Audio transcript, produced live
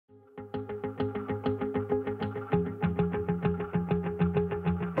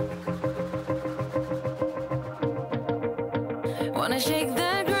Wanna shake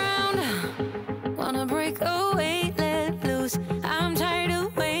the ground, wanna break away, let loose. I'm tired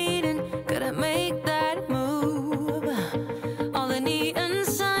of waiting, gotta make that move. All the neon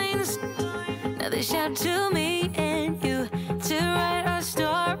signs, now they shout to me and you to write our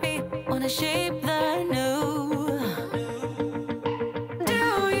story. Wanna shape the new. Do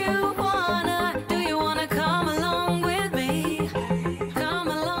you wanna come along with me? Come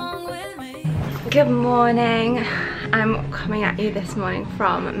along with me. Good morning. I'm coming at you this morning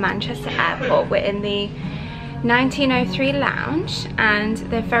from Manchester Airport. We're in the 1903 lounge and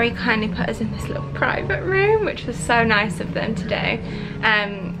they've very kindly put us in this little private room, which was so nice of them to do.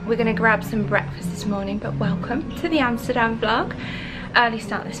 We're gonna grab some breakfast this morning, but welcome to the Amsterdam vlog. Early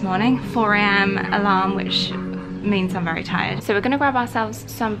start this morning, 4 AM alarm, which means I'm very tired. So we're gonna grab ourselves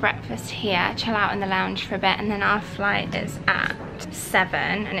some breakfast here, chill out in the lounge for a bit, and then our flight is at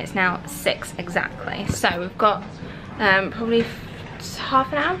 7 and it's now 6 exactly. So we've got probably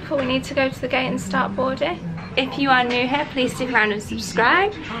half an hour before we need to go to the gate and start boarding. If you are new here, please stick around and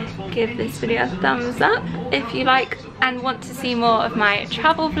subscribe. Give this video a thumbs up if you like and want to see more of my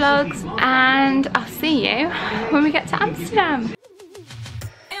travel vlogs, and I'll see you when we get to Amsterdam.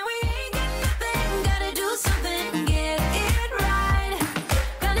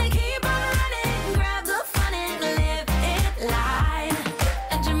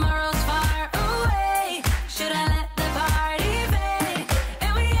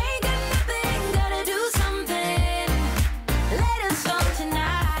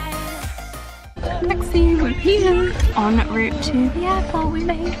 Taxi, we're here, en route to the airport. We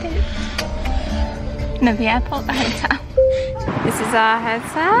made it. No, the airport, the hotel. This is our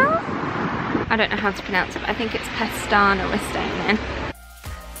hotel. I don't know how to pronounce it, but I think it's Pestana we're staying in.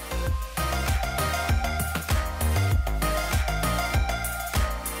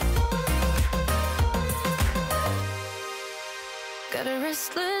 Got a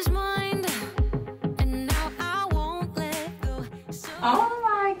restless mind, and now I won't let go. Oh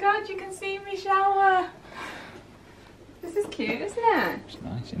my god, you can see me shower. This is cute, isn't it? It's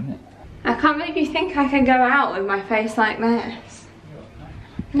nice, isn't it? I can't believe you think I can go out with my face like this.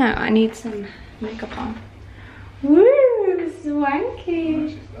 No, I need some makeup on. Woo,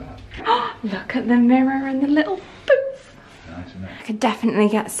 swanky. Oh, look at the mirror and the little booth. Nice, isn't it? I could definitely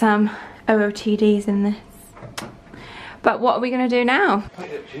get some OOTDs in this. But what are we going to do now?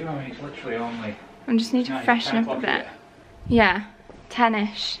 Quite up to you, I mean, it's literally only... I just need to freshen up a bit. Yeah,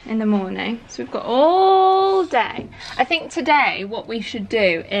 10ish in the morning. So we've got all day. I think today what we should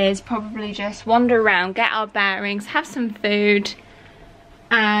do is probably just wander around, get our bearings, have some food,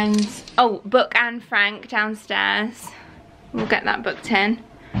 and book Anne Frank downstairs. We'll get that booked in.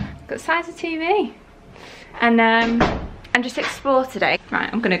 Got the size of TV. And just explore today. Right,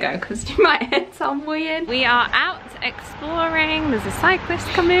 I'm gonna go because you might hear some weird. We are out exploring. There's a cyclist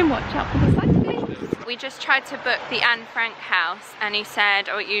coming, watch out for the cyclist. We just tried to book the Anne Frank house and he said,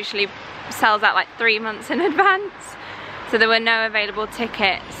 it usually sells out like 3 months in advance. So there were no available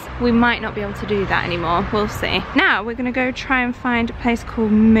tickets. We might not be able to do that anymore, we'll see. Now we're gonna go try and find a place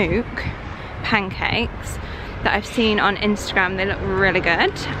called Mook Pancakes that I've seen on Instagram. They look really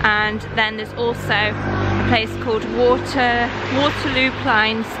good. And then there's also a place called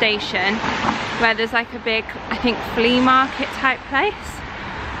Waterlooplein Station where there's like a big, I think, flea market type place.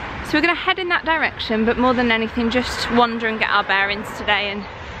 So we're gonna head in that direction, but more than anything just wander and get our bearings today and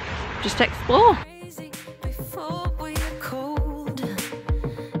just explore.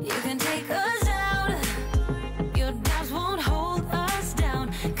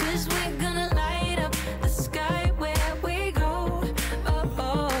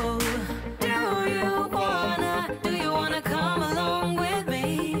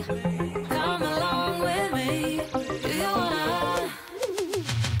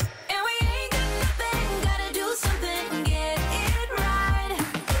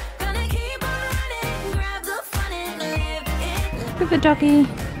 The doggy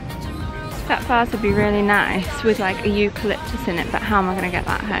fat bars would be really nice with like a eucalyptus in it, but how am I going to get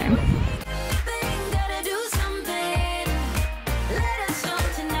that home?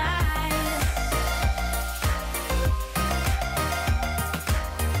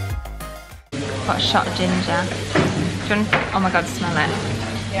 Got a shot of ginger. Do you want, oh my god, smell it.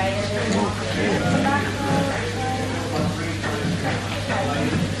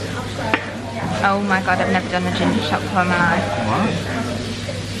 Oh my god, I've never done a ginger shot before in my life. What?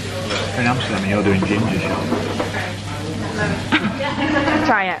 In Amsterdam you're doing ginger shot.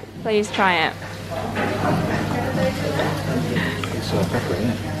 Try it, please try it. peppery, isn't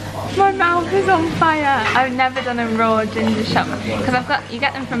it? My mouth is on fire. I've never done a raw ginger shot because you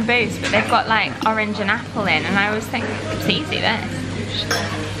get them from Boots, but they've got like orange and apple in, and I always think it's easy this.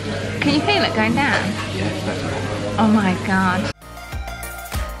 Can you feel it going down? Yeah, definitely. Oh my god.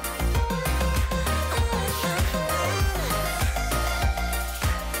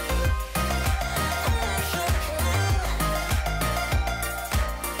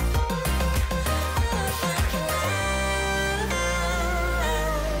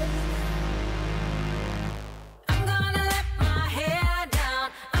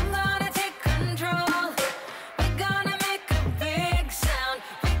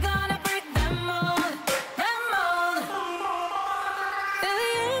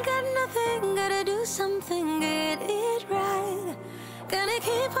 Something, get it right. Gonna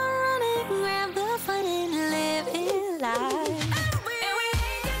keep on running, grab the fun and live it life.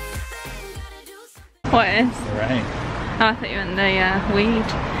 What is? The rain. Oh, I thought you meant the weed.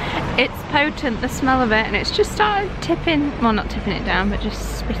 It's potent, the smell of it, and it's just started tipping, well not tipping it down, but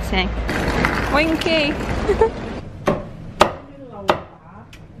just spitting. Winky!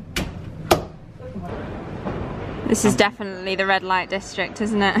 This is definitely the red light district,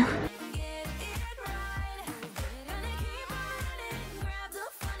 isn't it?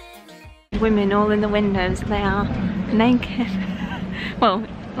 Women all in the windows, they are naked. Well,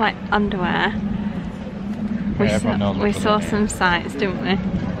 like underwear. We saw some sights, didn't we?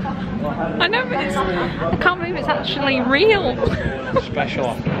 I know, but I can't believe it's actually real. Special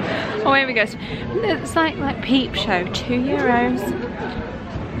offer. Oh, here we go. It's like Peep Show, €2.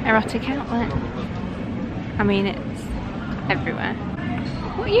 Erotic outlet. I mean, it's everywhere.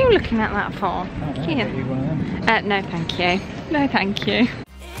 What are you looking at that for? Here. No, thank you. No, thank you.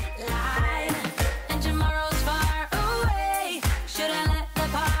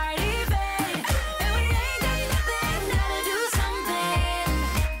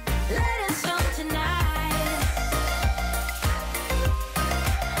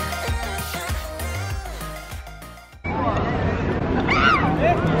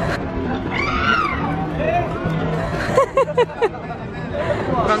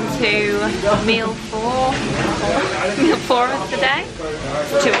 We're on to meal four of the day.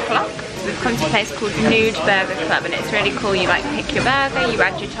 It's 2 o'clock. We've come to a place called Nude Burger Club, and it's really cool. You like pick your burger, you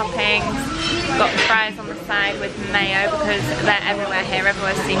add your toppings. You've got the fries on the side with mayo because they're everywhere here.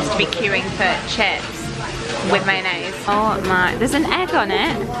 Everyone seems to be queuing for chips with mayonnaise. Oh my, there's an egg on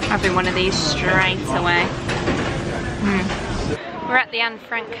it. Having one of these straight away. We're at the Anne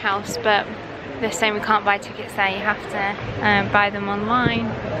Frank house, but they're saying we can't buy tickets there, you have to buy them online.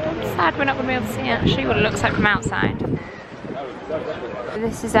 I'm sad we're not going to be able to see actually what it looks like from outside.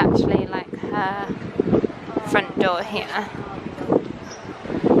 This is actually like her front door here.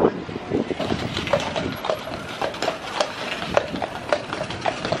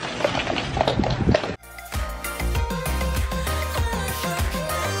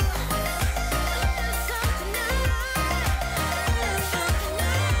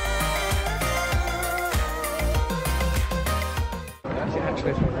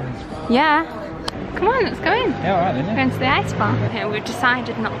 Yeah. Come on, let's go in. Yeah, alright then. Yeah. Go into the ice bar. Yeah, we've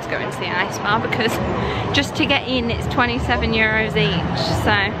decided not to go into the ice bar because just to get in it's €27 each.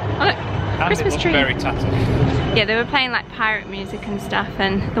 So, oh look, Christmas tree. Very tattered. Yeah, they were playing like pirate music and stuff,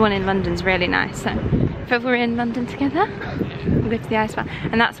 and the one in London's really nice. So, if ever we're in London together, we'll go to the ice bar.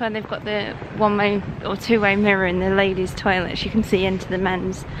 And that's where they've got the one-way or two-way mirror in the ladies' toilets. You can see into the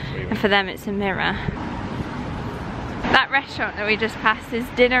men's, and for them it's a mirror. That restaurant that we just passed is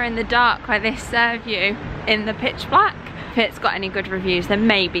Dinner in the Dark, where they serve you in the pitch black. If it's got any good reviews, then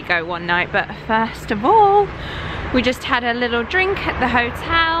maybe go one night, but first of all, we just had a little drink at the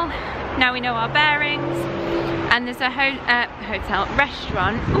hotel. Now we know our bearings, and there's a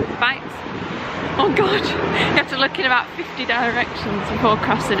restaurant. Oh, bites. Oh god, you have to look in about 50 directions before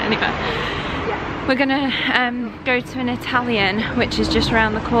crossing anywhere. We're gonna go to an Italian, which is just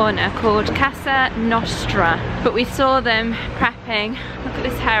around the corner, called Casa Nostra. But we saw them prepping, look at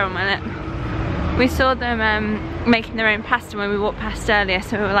this hair on my lip. We saw them making their own pasta when we walked past earlier,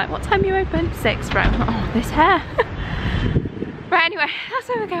 so we were like, what time are you open? 6, right? Oh, this hair. Right, anyway, that's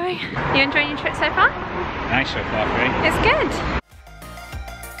where we're going. You enjoying your trip so far? Nice so far, Free. It's good.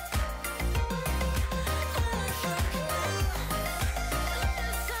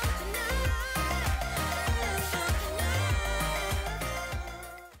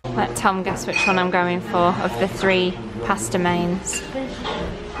 Let Tom guess which one I'm going for of the 3 pasta mains.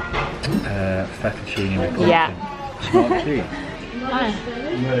 Fettuccine with Yeah. Smart cheese.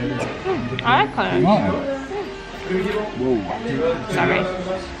 I like it. Whoa. Sorry.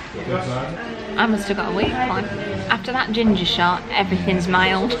 I must have got a weak one. After that ginger shot, everything's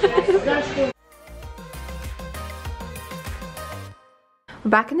mild. We're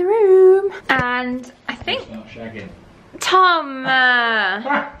back in the room, and I think Tom. My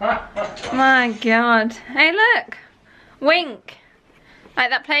God! Hey, look, Wink. Like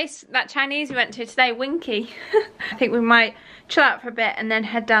that place, that Chinese we went to today, Winky. I think we might chill out for a bit and then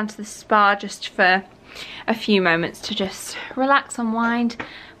head down to the spa just for a few moments to just relax, unwind.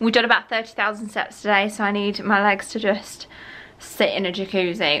 We've done about 30,000 steps today, so I need my legs to just sit in a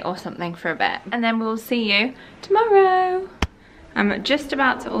jacuzzi or something for a bit. And then we'll see you tomorrow. I'm just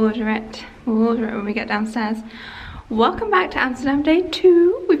about to order it. We'll order it when we get downstairs. Welcome back to Amsterdam day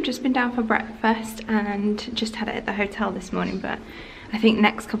 2. We've just been down for breakfast and just had it at the hotel this morning, but I think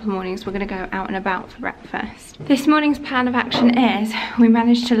next couple of mornings we're going to go out and about for breakfast. This morning's plan of action is we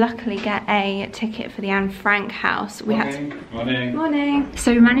managed to luckily get a ticket for the Anne Frank house. Morning.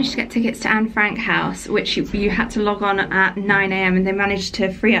 So we managed to get tickets to Anne Frank house, which you had to log on at 9 AM, and they managed to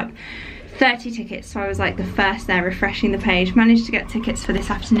free up 30 tickets. So I was like the first there refreshing the page. Managed to get tickets for this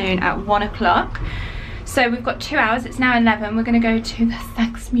afternoon at 1 o'clock. So we've got 2 hours, it's now 11. We're going to go to the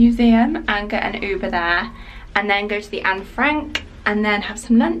Sex Museum and get an Uber there, and then go to the Anne Frank, and then have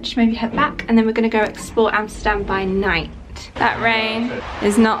some lunch, maybe head back, and then we're going to go explore Amsterdam by night. That rain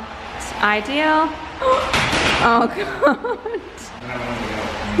is not ideal. Oh God.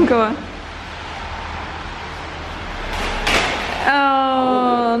 Go on.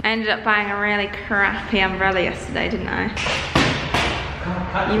 Oh, I ended up buying a really crappy umbrella yesterday, didn't I?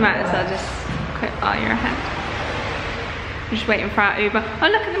 You might as well just quit while you're ahead. I'm just waiting for our Uber. Oh,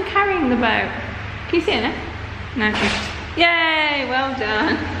 look at them carrying the boat. Can you see it? No. Yay, well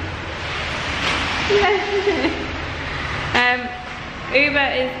done. Yay. Uber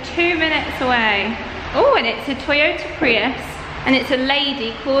is 2 minutes away. Oh, and it's a Toyota Prius, and it's a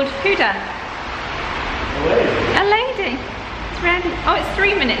lady called Huda. A lady. It's ready. Oh, it's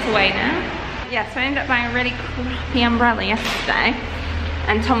 3 minutes away now. Yeah, so I ended up buying a really crappy umbrella yesterday,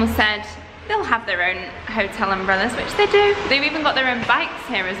 and Tom said they'll have their own hotel umbrellas, which they do. They've even got their own bikes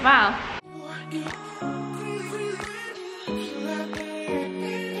here as well.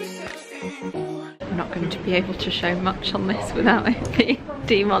 I'm not going to be able to show much on this without it being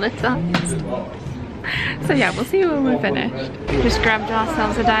demonetized. So yeah, we'll see when we're finished. Just grabbed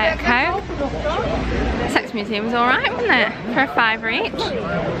ourselves a Diet Coke. Sex Museum was alright, wasn't it? For a £5 each.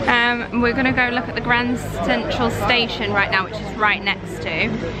 We're going to go look at the Grand Central Station right now, which is right next to,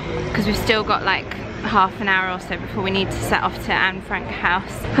 because we've still got like half an hour or so before we need to set off to Anne Frank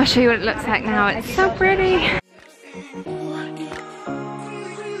house. I'll show you what it looks like now. It's so pretty.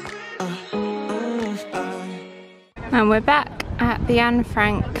 And we're back at the Anne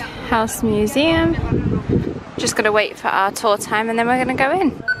Frank House Museum. Just gotta wait for our tour time and then we're gonna go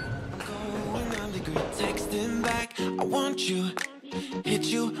in. I want you, hit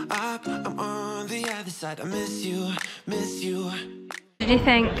you up, I'm on the other side, I miss you. Did you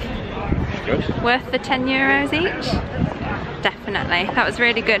think? Good. Worth the €10 each? Definitely. That was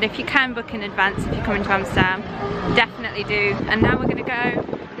really good. If you can book in advance if you're coming to Amsterdam, definitely do. And now we're gonna go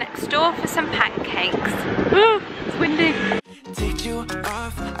next door for some pancakes. Ooh, it's windy. Take you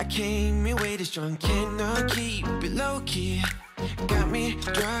off, I came in way too strong, cannot keep it low key. Got me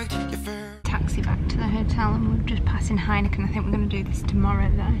drugged, taxi back to the hotel, and we're just passing Heineken. I think we're going to do this tomorrow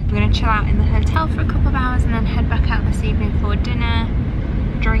though. We're going to chill out in the hotel for a couple of hours and then head back out this evening for dinner,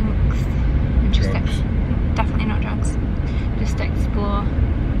 drinks, and just definitely not drugs. Just explore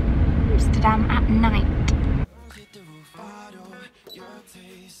Amsterdam at night.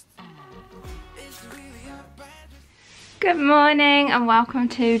 Good morning and welcome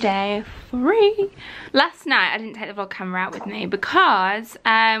to day 3. Last night I didn't take the vlog camera out with me because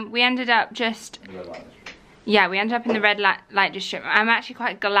we ended up just, yeah, we ended up in the red light district. I'm actually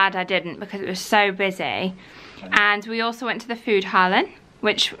quite glad I didn't because it was so busy. And we also went to the food Harlan,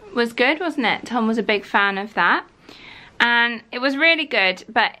 which was good, wasn't it? Tom was a big fan of that. And it was really good,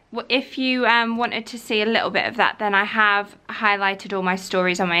 but if you wanted to see a little bit of that, then I have highlighted all my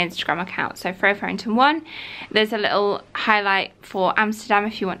stories on my Instagram account. So Freya Farrington 1, there's a little highlight for Amsterdam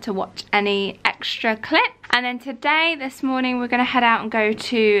if you want to watch any extra clip. And then today, this morning, we're gonna head out and go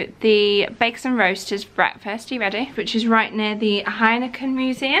to the Bakers and Roasters breakfast, are you ready? Which is right near the Heineken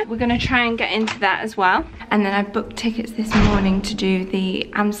Museum. We're gonna try and get into that as well. And then I booked tickets this morning to do the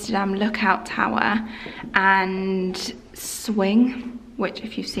Amsterdam Lookout Tower and swing, which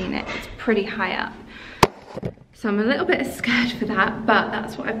if you've seen it, it's pretty high up. So I'm a little bit scared for that, but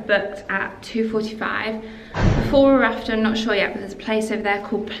that's what I booked at 2:45. Before or after, I'm not sure yet, but there's a place over there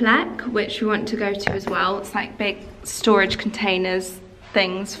called Plek, which we want to go to as well. It's like big storage containers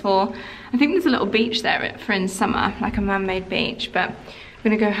things for, I think there's a little beach there for in summer, like a man-made beach, but we're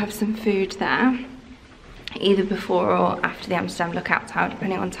gonna go have some food there, either before or after the Amsterdam Lookout Tower,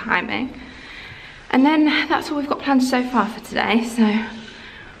 depending on timing. And then that's all we've got planned so far for today, so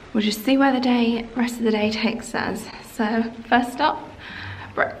we'll just see where the rest of the day takes us. So first stop,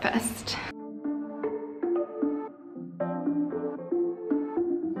 breakfast.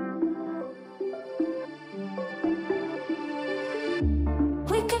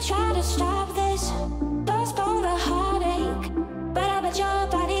 We could try to stop this, postpone the heartache, but I bet your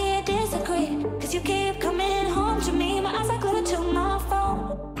body disagreed, cause you keep coming home to me, my eyes are glued to my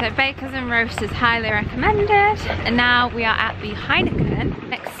phone. So Bakers and Roasters highly recommended, and now we are at the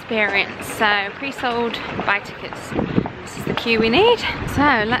Heineken Experience. So pre-sold buy tickets. This is the queue we need.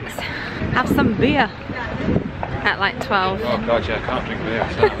 So let's have some beer at like 12. Oh god, yeah, I can't drink beer.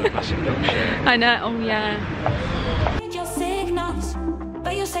 It's not a massive milkshake. I know, oh yeah. Your signals,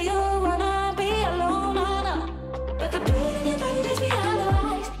 but you say you wanna be alone, but the pain in your body makes me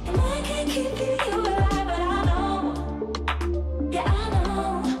analyze, and I can't keep leaving you alive, but I know, yeah I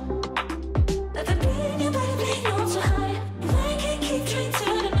know, that the pain in your body makes no so high, and I can't keep trying to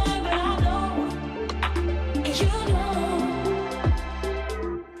deny, but I know, and you know,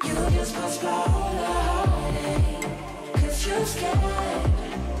 you just postpone the heartache, cause you're scared.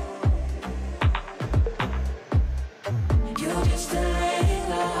 You just delay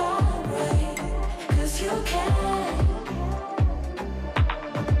the heartbreak, cause you can.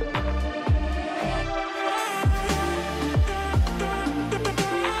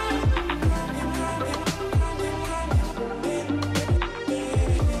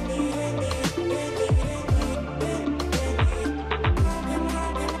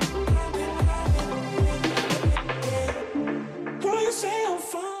 Why you say I'm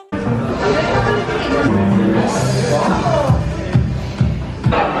fine?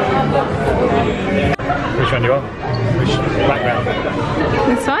 Which one do you want? Which background?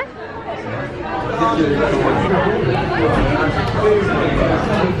 This one?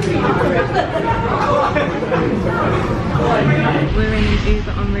 We're in an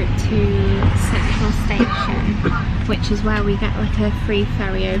Uber en route to Central Station, which is where we get like a free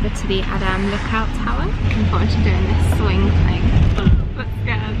ferry over to the Amsterdam Lookout Tower. Looking forward to doing this swing thing. That's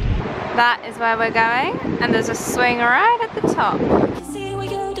scared. That is where we're going, and there's a swing right at the top. See what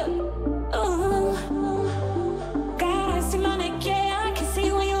you do. Ooh. God, I see my neck, yeah, I can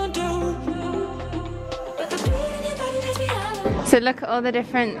see what you do. But the pain in your body makes me hollow. So look at all the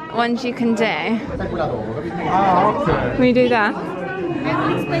different ones you can do. Can we do that?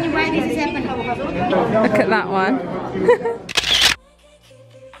 Look at that one.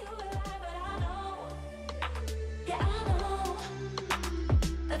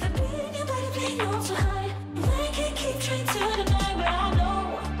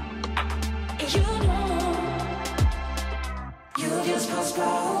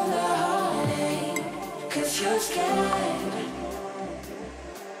 You're scared.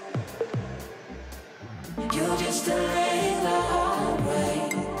 You just delay the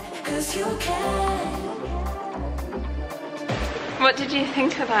heartbreak, cause you can. What did you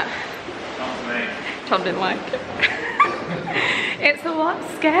think of that? Tom didn't like it. It's a lot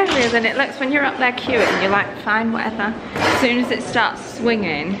scarier than it looks when you're up there queuing. You're like, fine, whatever. As soon as it starts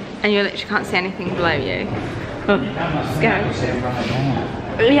swinging and you literally can't see anything below you. Oh, scary.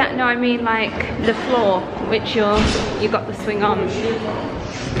 Yeah, no, I mean like the floor, which you got the swing on.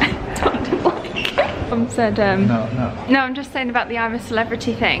 Tom didn't like it. Tom said, No, I'm just saying about the I'm a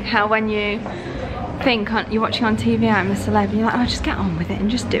Celebrity thing. How when you think you're watching on TV, I'm a celeb, and you're like, oh, just get on with it and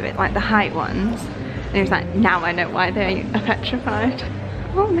just do it, like the height ones. And he was like, now I know why they are petrified.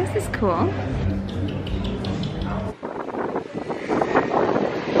 Oh, this is cool.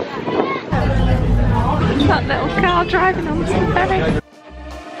 That little car driving on the ferry.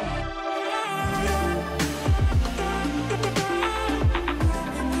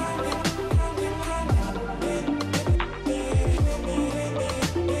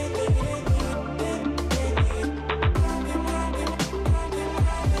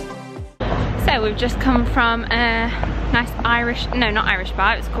 So we've just come from a nice Irish, no not Irish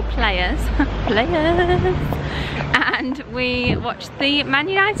bar, it's called Players. Players. And we watched the Man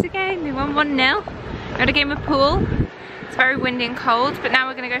United game, we won 1-0. We had a game of pool. It's very windy and cold, but now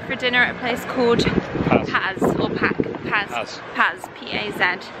we're going to go for dinner at a place called Paz, or Paz, P-A-Z.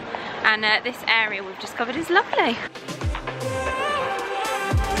 And this area we've discovered is lovely.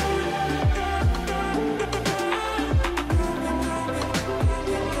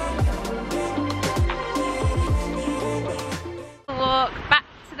 Walk back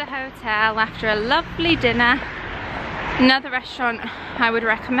to the hotel after a lovely dinner. Another restaurant I would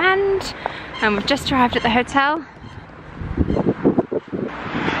recommend, and we've just arrived at the hotel.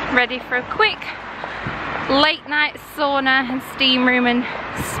 Ready for a quick late night sauna and steam room and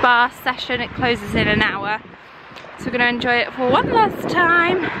spa session. It closes in an hour, so we're going to enjoy it for one last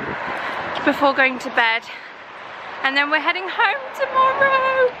time before going to bed, and then we're heading home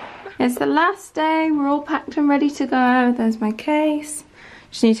tomorrow. It's the last day, we're all packed and ready to go. There's my case.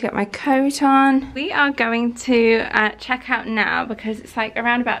 Just need to get my coat on. We are going to check out now because it's like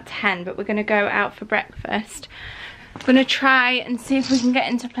around about 10, but we're going to go out for breakfast. I'm going to try and see if we can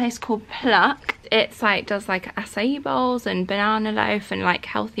get into a place called Pluck. It's like, does like acai bowls and banana loaf and like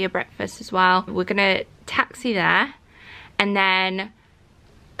healthier breakfast as well. We're going to taxi there, and then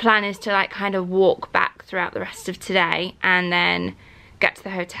plan is to like kind of walk back throughout the rest of today and then get to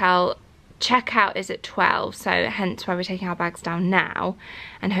the hotel. Checkout is at 12, so hence why we're taking our bags down now,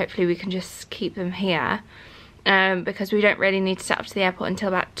 and hopefully we can just keep them here because we don't really need to set up to the airport until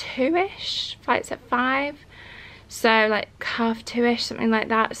about 2ish. Flight's at 5, so like 2:30ish, something like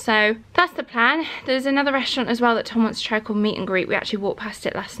that. So that's the plan. There's another restaurant as well that Tom wants to try called Meet and Greet. We actually walked past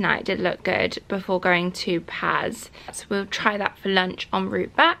it last night. It did look good before going to Paz, so we'll try that for lunch en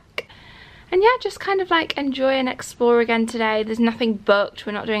route back. And yeah, just kind of like enjoy and explore again today. There's nothing booked.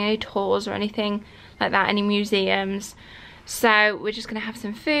 We're not doing any tours or anything like that, any museums. So we're just gonna have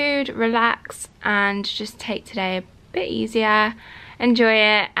some food, relax, and just take today a bit easier, enjoy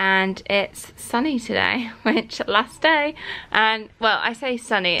it. And it's sunny today, which last day. And well, I say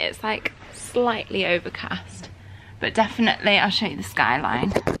sunny, it's like slightly overcast, but definitely, I'll show you the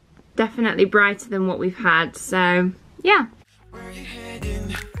skyline. Definitely brighter than what we've had, so yeah.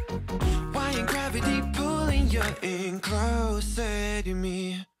 Gravity pulling you in closer to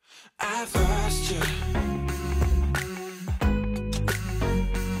me. I've lost you,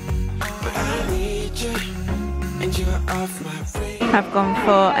 but I need you, and you're off my way. I've gone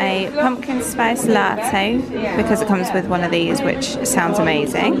for a pumpkin spice latte because it comes with one of these, which sounds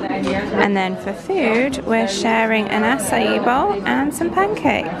amazing. And then for food, we're sharing an acai bowl and some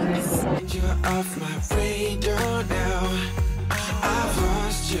pancakes. And you're off my radar now. I've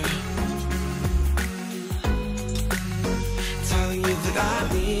lost you.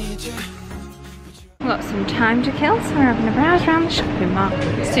 We've got some time to kill, so we're having a browse around the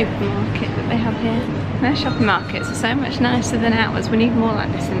supermarket that they have here. Their shopping markets are so much nicer than ours. We need more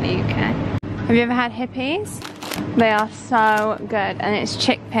like this in the UK. Have you ever had hippies? They are so good, and it's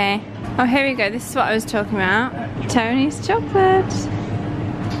chickpea. Oh, here we go. This is what I was talking about. Tony's chocolate.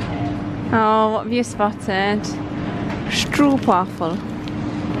 Oh, what have you spotted? Stroopwafel.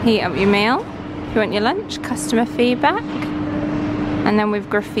 Heat up your meal. If you want your lunch, customer feedback. And then we've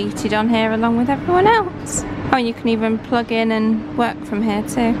graffitied on here along with everyone else. Oh, you can even plug in and work from here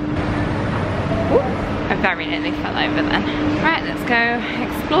too. Ooh, I very nearly fell over then. Right, let's go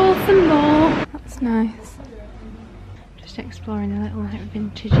explore some more. That's nice. Just exploring a little like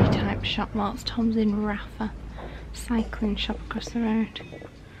vintagey type shop whilst Tom's in Rafa. Cycling shop across the road.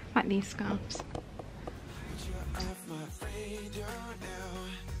 Like these scarves.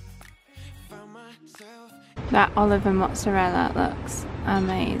 That olive and mozzarella looks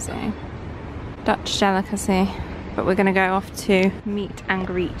amazing. Dutch delicacy. But we're gonna go off to meet and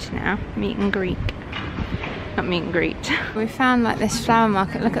greet now. Meet and greet. Not meet and greet. We found like this flower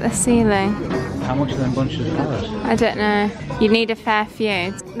market. Look at the ceiling. How much are them bunches of flowers? I don't know. You need a fair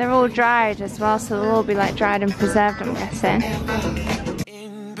few. They're all dried as well, so they'll all be like dried and preserved, I'm guessing.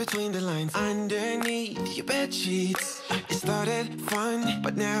 In between the lines, underneath your bed sheets, it started fun,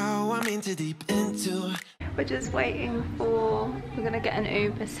 but now I'm into deep into. We're just waiting for, we're gonna get an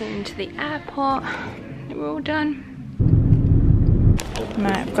Uber soon to the airport. We're all done.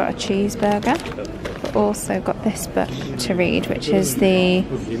 Right, I've got a cheeseburger. We've also got this book to read, which is the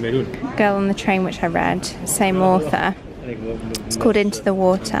Girl on the Train, which I read, same author. It's called Into the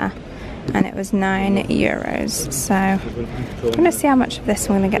Water, and it was €9. So I'm gonna see how much of this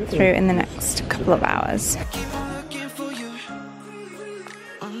I'm gonna get through in the next couple of hours.